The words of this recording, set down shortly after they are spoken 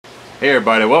Hey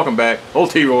everybody, welcome back. Old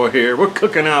T-Roy here. We're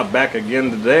cooking out back again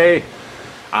today.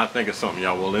 I think it's something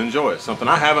y'all will enjoy. It's something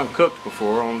I haven't cooked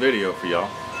before on video for y'all.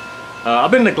 I've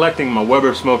been neglecting my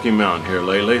Weber Smoky Mountain here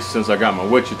lately since I got my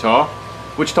Wichita.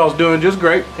 Wichita's doing just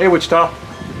great. Hey Wichita.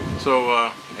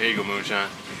 So, here you go Moonshine.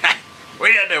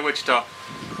 Way out there Wichita.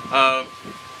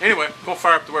 Anyway, gonna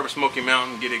fire up the Weber Smoky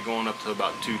Mountain, get it going up to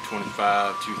about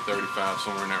 225, 235,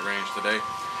 somewhere in that range today.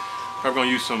 Probably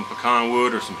gonna use some pecan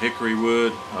wood or some hickory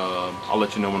wood. I'll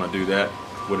let you know when I do that,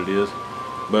 what it is.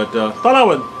 But thought I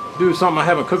would do something I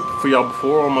haven't cooked for y'all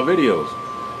before on my videos.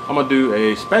 I'm gonna do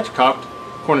a spatchcocked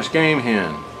Cornish Game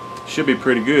Hen. Should be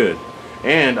pretty good.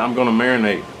 And I'm gonna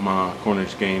marinate my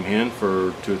Cornish Game Hen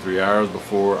for 2 or 3 hours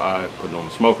before I put it on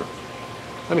the smoker.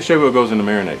 Let me show you what goes in the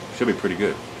marinade. Should be pretty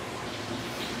good.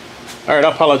 Alright,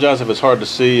 I apologize if it's hard to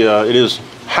see. It is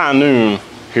high noon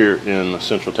here in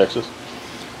Central Texas.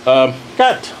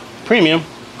 Got premium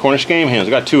Cornish Game Hens.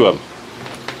 I got 2 of them.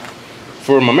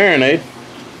 For my marinade,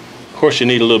 of course you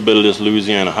need a little bit of this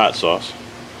Louisiana hot sauce.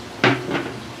 A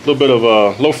little bit of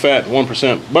low-fat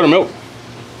 1% buttermilk.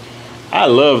 I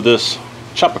love this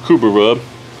Chapacuba rub.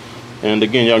 And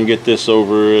again, y'all can get this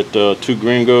over at 2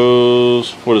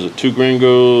 Gringos. What is it?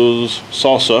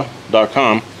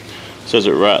 2gringossalsa.com. Says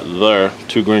it right there.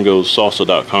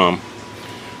 2gringossalsa.com.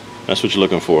 That's what you're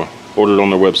looking for. Ordered on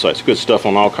their website. It's good stuff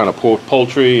on all kind of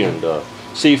poultry and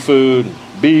seafood,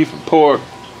 beef, and pork.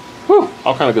 Whew,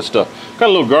 all kind of good stuff. Got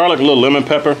a little garlic, a little lemon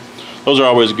pepper. Those are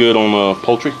always good on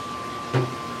poultry.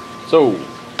 So,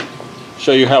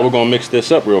 show you how we're gonna mix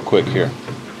this up real quick here.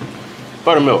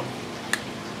 Buttermilk.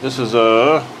 This is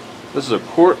a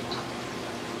quart.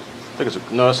 I think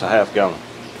it's a half gallon.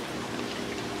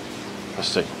 Let's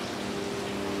see.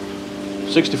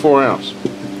 64 ounce.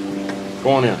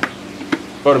 Going in.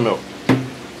 Buttermilk.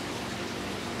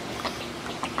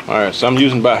 Alright, so I'm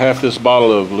using about half this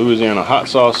bottle of Louisiana hot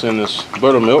sauce in this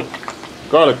buttermilk.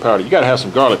 Garlic powder. You gotta have some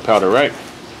garlic powder, right?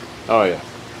 Oh yeah.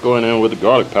 Going in with the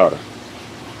garlic powder.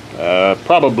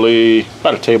 Probably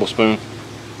about a tablespoon.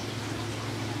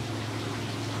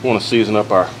 We want to season up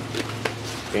our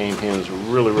game hens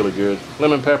really, really good.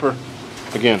 Lemon pepper.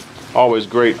 Again, always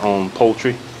great on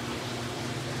poultry.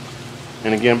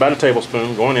 And again, about a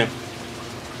tablespoon going in.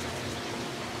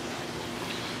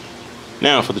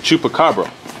 Now for the chupacabra.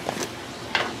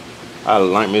 I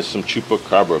like me some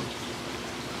chupacabra.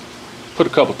 Put a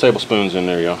couple tablespoons in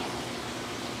there, y'all.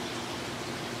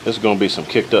 This is going to be some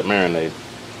kicked up marinade.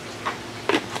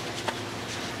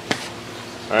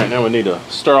 Alright, now we need to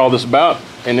stir all this about,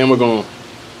 and then we're going to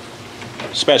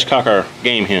spatchcock our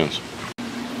game hens.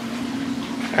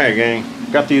 Alright gang,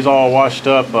 got these all washed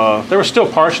up. They were still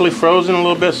partially frozen a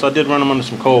little bit, so I did run them under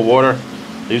some cold water.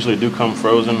 They usually do come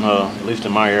frozen, at least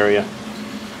in my area.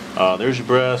 There's your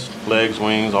breast, legs,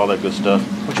 wings, all that good stuff.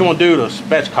 What you want to do to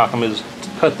spatchcock them is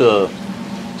cut the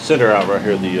center out right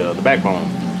here, the backbone.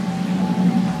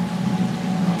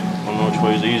 I don't know which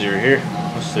way is easier here.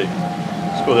 Let's see.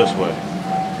 Let's go this way.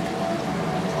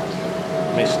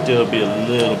 May still be a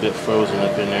little bit frozen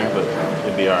up in there, but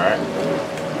it'll be alright.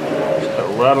 Just cut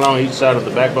right along each side of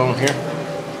the backbone here.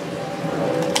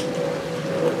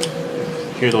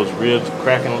 Hear those ribs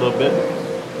cracking a little bit.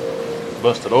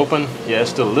 Bust it open. Yeah,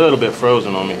 it's still a little bit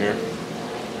frozen on me here.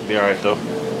 It'll be alright though.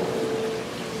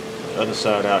 The other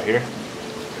side out here.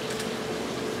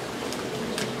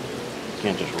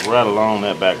 Again, just right along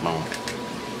that backbone.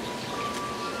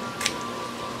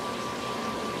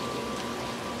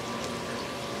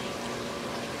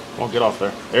 Won't get off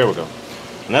there. There we go.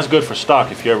 And that's good for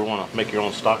stock if you ever want to make your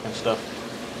own stock and stuff.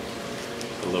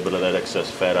 Get a little bit of that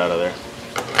excess fat out of there.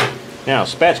 Now,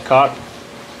 spatchcock.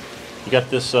 You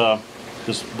got this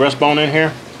this breastbone in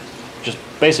here. Just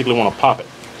basically want to pop it.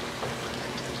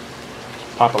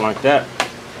 Pop it like that.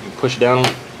 You push down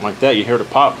like that. You hear the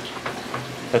pop.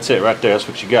 That's it right there. That's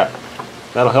what you got.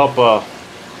 That'll help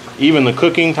even the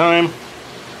cooking time.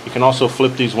 You can also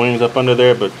flip these wings up under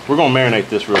there, but we're going to marinate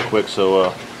this real quick. So,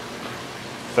 in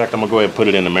fact, I'm going to go ahead and put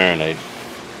it in the marinade.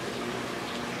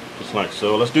 Just like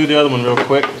so. Let's do the other one real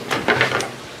quick.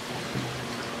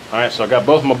 Alright, so I got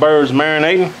both my birds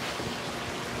marinating.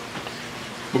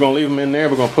 We're going to leave them in there.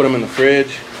 We're going to put them in the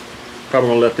fridge. Probably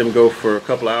going to let them go for a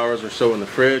couple hours or so in the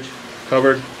fridge,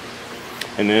 covered.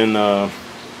 And then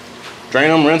drain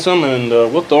them, rinse them, and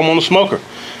we'll throw them on the smoker.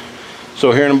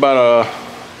 So here in about an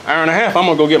hour and a half, I'm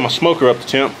going to go get my smoker up to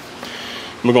temp.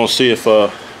 We're going to see if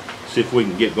we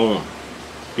can get going.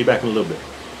 Be back in a little bit.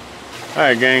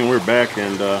 Alright gang, we're back,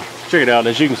 and check it out.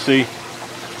 As you can see,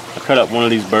 I cut up one of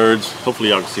these birds. Hopefully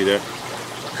y'all can see that.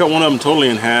 Cut one of them totally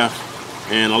in half,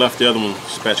 and I left the other one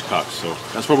spatchcocked. So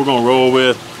that's what we're going to roll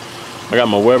with. I got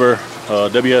my Weber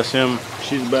WSM.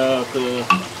 She's about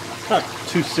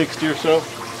 260 or so.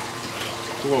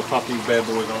 So we're gonna pop these bad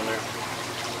boys on there.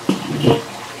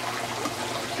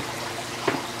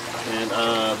 And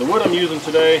the wood I'm using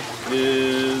today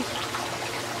is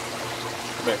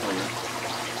back on there.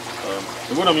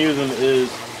 The wood I'm using is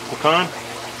pecan.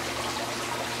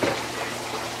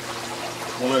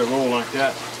 We'll let it roll like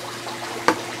that.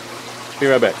 Be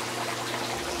right back.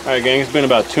 Alright gang, it's been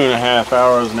about 2.5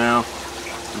 hours now.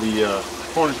 The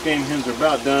Cornish Game Hens are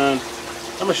about done.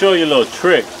 I'm going to show you a little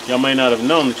trick y'all may not have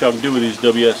known that y'all can do with these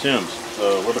WSMs.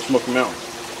 Weber Smoky Mountain.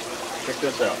 Check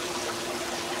this out.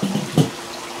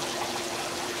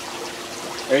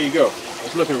 There you go.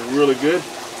 It's looking really good.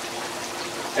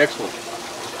 Excellent.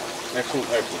 Excellent,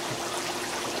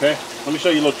 excellent. Okay, let me show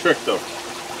you a little trick though.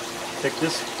 Take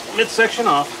this midsection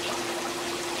off.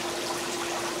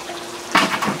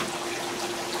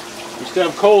 We still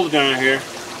have coals down here.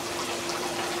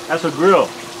 That's a grill.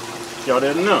 Y'all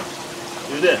didn't know.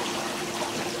 Do this.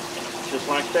 Just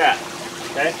like that.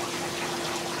 Okay?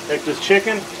 Take this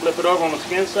chicken, flip it over on the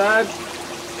skin side,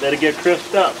 let it get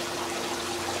crisped up.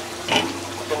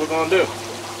 That's what we're gonna do.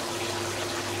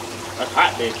 That's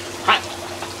hot, baby. Hot.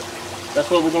 That's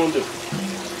what we're gonna do.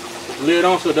 Put the lid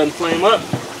on so it doesn't flame up.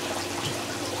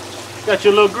 Got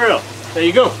your little grill. There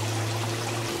you go.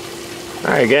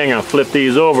 Alright gang, I'll flip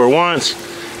these over once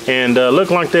and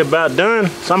look like they're about done.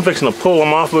 So I'm fixing to pull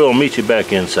them off. We'll meet you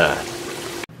back inside.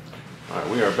 Alright,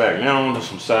 we are back now on to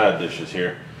some side dishes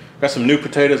here. Got some new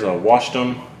potatoes. I washed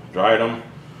them, dried them.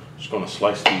 Just gonna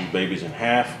slice these babies in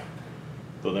half.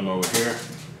 Throw them over here.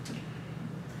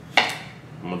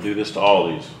 I'm gonna do this to all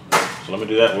these. So let me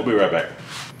do that. We'll be right back.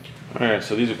 Alright,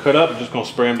 so these are cut up. I'm just gonna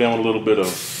spray them down with a little bit of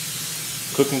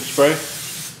cooking spray.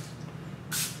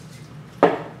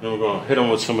 Then we're going to hit them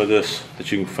with some of this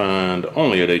that you can find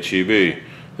only at HEB.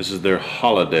 This is their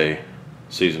holiday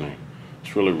seasoning.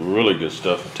 It's really, really good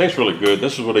stuff. It tastes really good.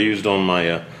 This is what I used on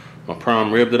my my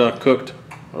prime rib that I cooked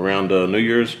around New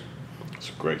Year's. It's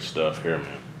great stuff here,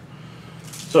 man.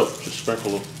 So just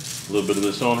sprinkle a little bit of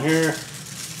this on here.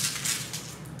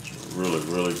 It's really,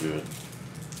 really good.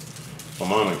 My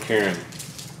mom and Karen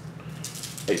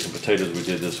ate some potatoes we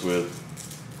did this with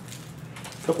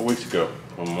a couple weeks ago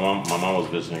when my mom was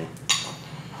visiting,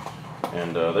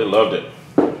 and they loved it.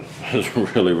 It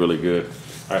was really, really good.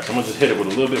 All right, so I'm gonna just hit it with a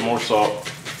little bit more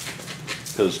salt,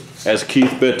 because as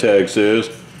Keith Bettag says,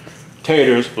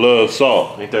 taters love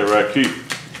salt. Ain't that right, Keith?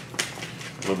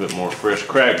 A little bit more fresh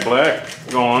cracked black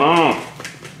going on.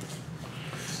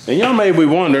 And y'all may be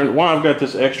wondering why I've got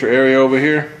this extra area over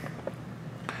here.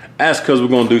 That's because we're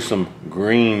gonna do some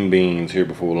green beans here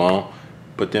before long.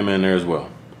 Put them in there as well.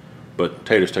 But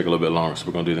taters take a little bit longer, so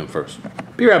we're gonna do them first.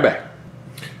 Be right back.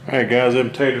 All right, guys,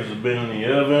 them taters have been in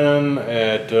the oven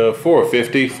at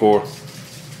 450 for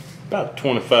about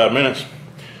 25 minutes.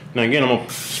 Now again, I'm gonna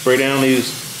spray down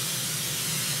these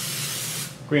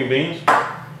green beans.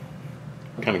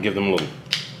 Kind of give them a little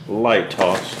light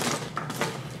toss,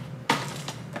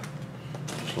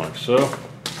 just like so.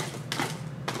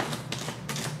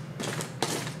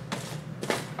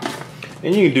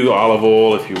 And you can do olive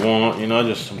oil if you want. You know, I'm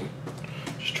just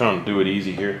trying to do it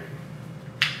easy here.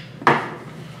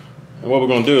 And what we're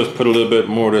going to do is put a little bit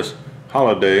more of this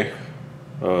holiday,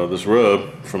 this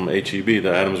rub from HEB,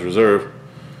 the Adams Reserve.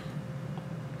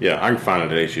 Yeah, I can find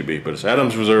it at HEB, but it's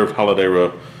Adams Reserve Holiday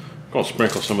Rub. I'm going to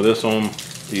sprinkle some of this on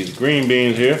these green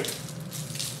beans here.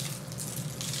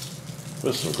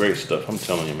 This is some great stuff, I'm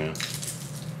telling you, man.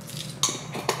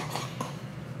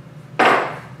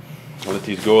 I'll let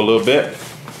these go a little bit.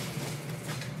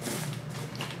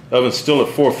 Oven's still at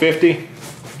 450.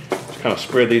 Just kind of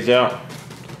spread these out.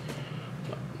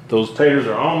 Those taters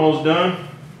are almost done.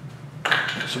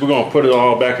 So we're going to put it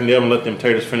all back in the oven, let them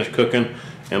taters finish cooking,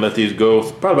 and let these go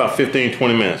for probably about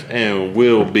 15-20 minutes. And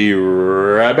we'll be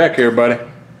right back, everybody.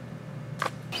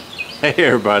 Hey,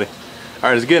 everybody. All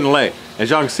right, it's getting late. As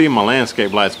y'all can see, my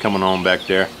landscape light's coming on back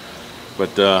there.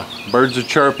 But birds are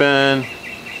chirping,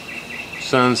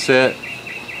 sunset.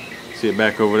 See it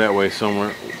back over that way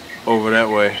somewhere. Over that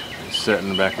way. It's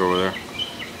setting back over there.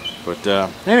 But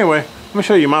anyway, let me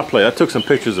show you my plate. I took some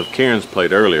pictures of Karen's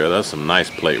plate earlier. That's some nice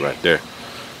plate right there.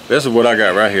 This is what I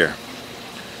got right here.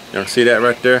 Y'all see that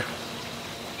right there?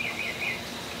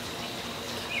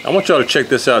 I want y'all to check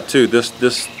this out too. This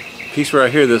piece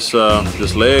right here, this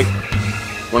leg.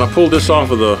 When I pulled this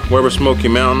off of the Weber Smoky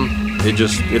Mountain,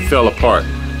 it fell apart.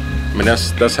 I mean,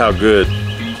 that's how good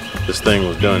this thing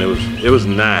was done. It was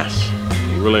nice,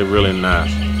 really, really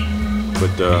nice.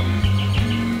 But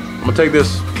I'm gonna take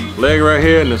this leg right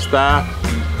here and this thigh,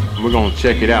 and we're gonna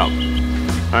check it out.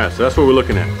 All right, so that's what we're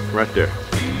looking at right there.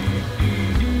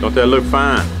 Don't that look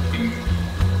fine?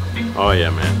 Oh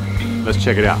yeah, man. Let's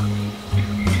check it out.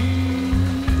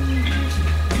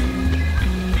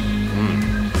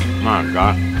 My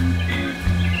God.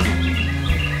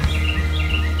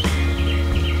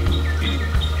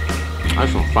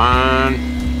 That's some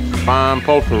fine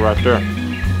poultry right there.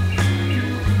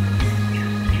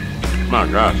 My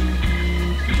gosh.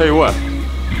 Tell you what,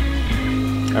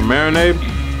 that marinade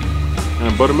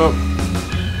and a buttermilk,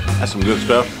 that's some good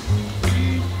stuff.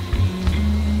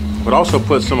 But also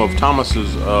put some of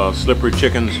Thomas's slippery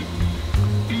chickens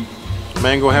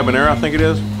mango habanero, I think it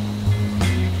is.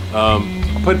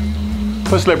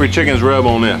 Put slippery chickens rub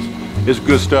on this. It's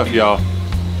good stuff, y'all.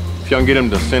 If y'all can get them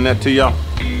to send that to y'all,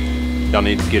 y'all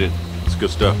need to get it. It's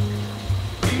good stuff.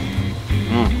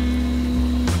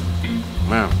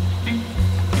 Man,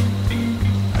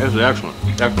 this is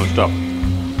excellent stuff.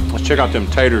 Let's check out them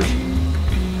taters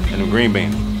and them green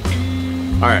beans.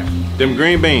 All right, them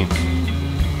green beans.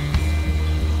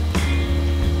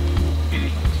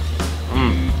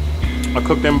 I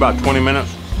cooked them about 20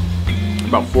 minutes,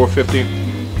 about 450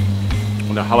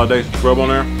 with the holiday rub on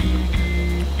there.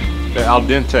 That al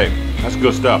dente, that's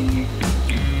good stuff.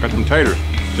 Got some taters.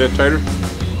 Is that taters?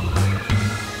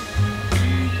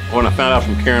 When I found out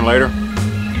from Karen later,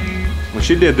 when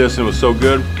she did this and it was so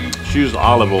good, she used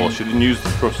olive oil. She didn't use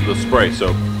the spray,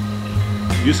 so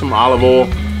use some olive oil,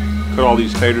 cut all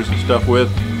these taters and stuff with,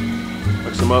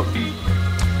 mix them up,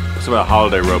 put some of that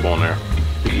holiday rub on there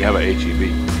if you have an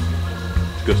HEB.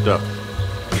 It's good stuff.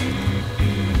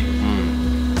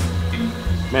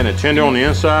 Man, the tender on the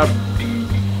inside,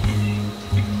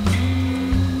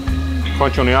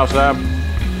 crunch on the outside,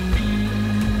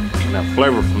 and that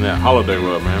flavor from that holiday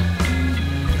rub, man.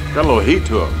 Got a little heat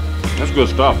to it. That's good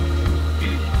stuff.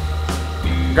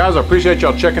 Guys, I appreciate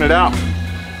y'all checking it out.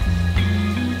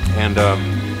 And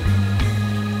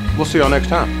we'll see y'all next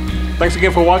time. Thanks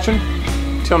again for watching.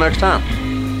 Till next time.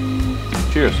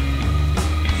 Cheers.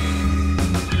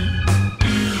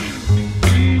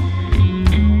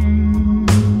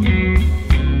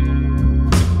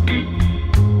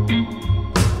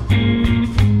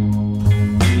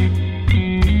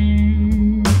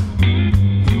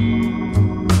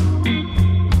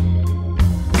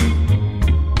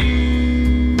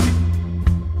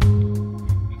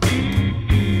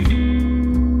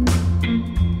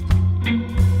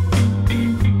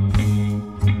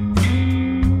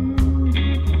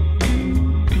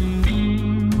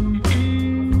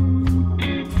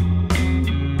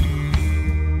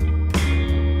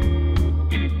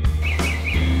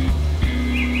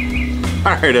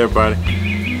 Alright everybody,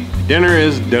 dinner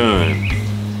is done.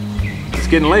 It's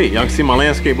getting late. Y'all can see my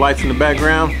landscape lights in the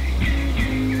background.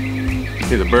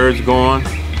 See the birds going.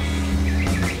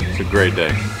 It's a great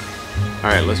day.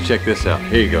 Alright, let's check this out.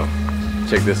 Here you go.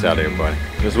 Check this out everybody.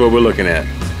 This is what we're looking at.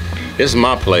 This is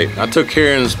my plate. I took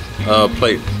Karen's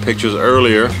plate pictures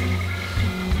earlier.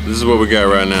 This is what we got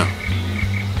right now.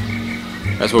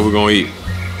 That's what we're gonna eat.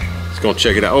 Let's go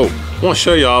check it out. Oh, I want to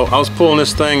show y'all. I was pulling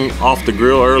this thing off the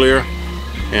grill earlier.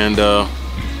 And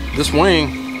this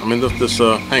wing, I mean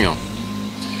hang on.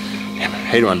 Damn it, I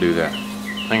hate when I do that.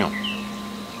 Hang on.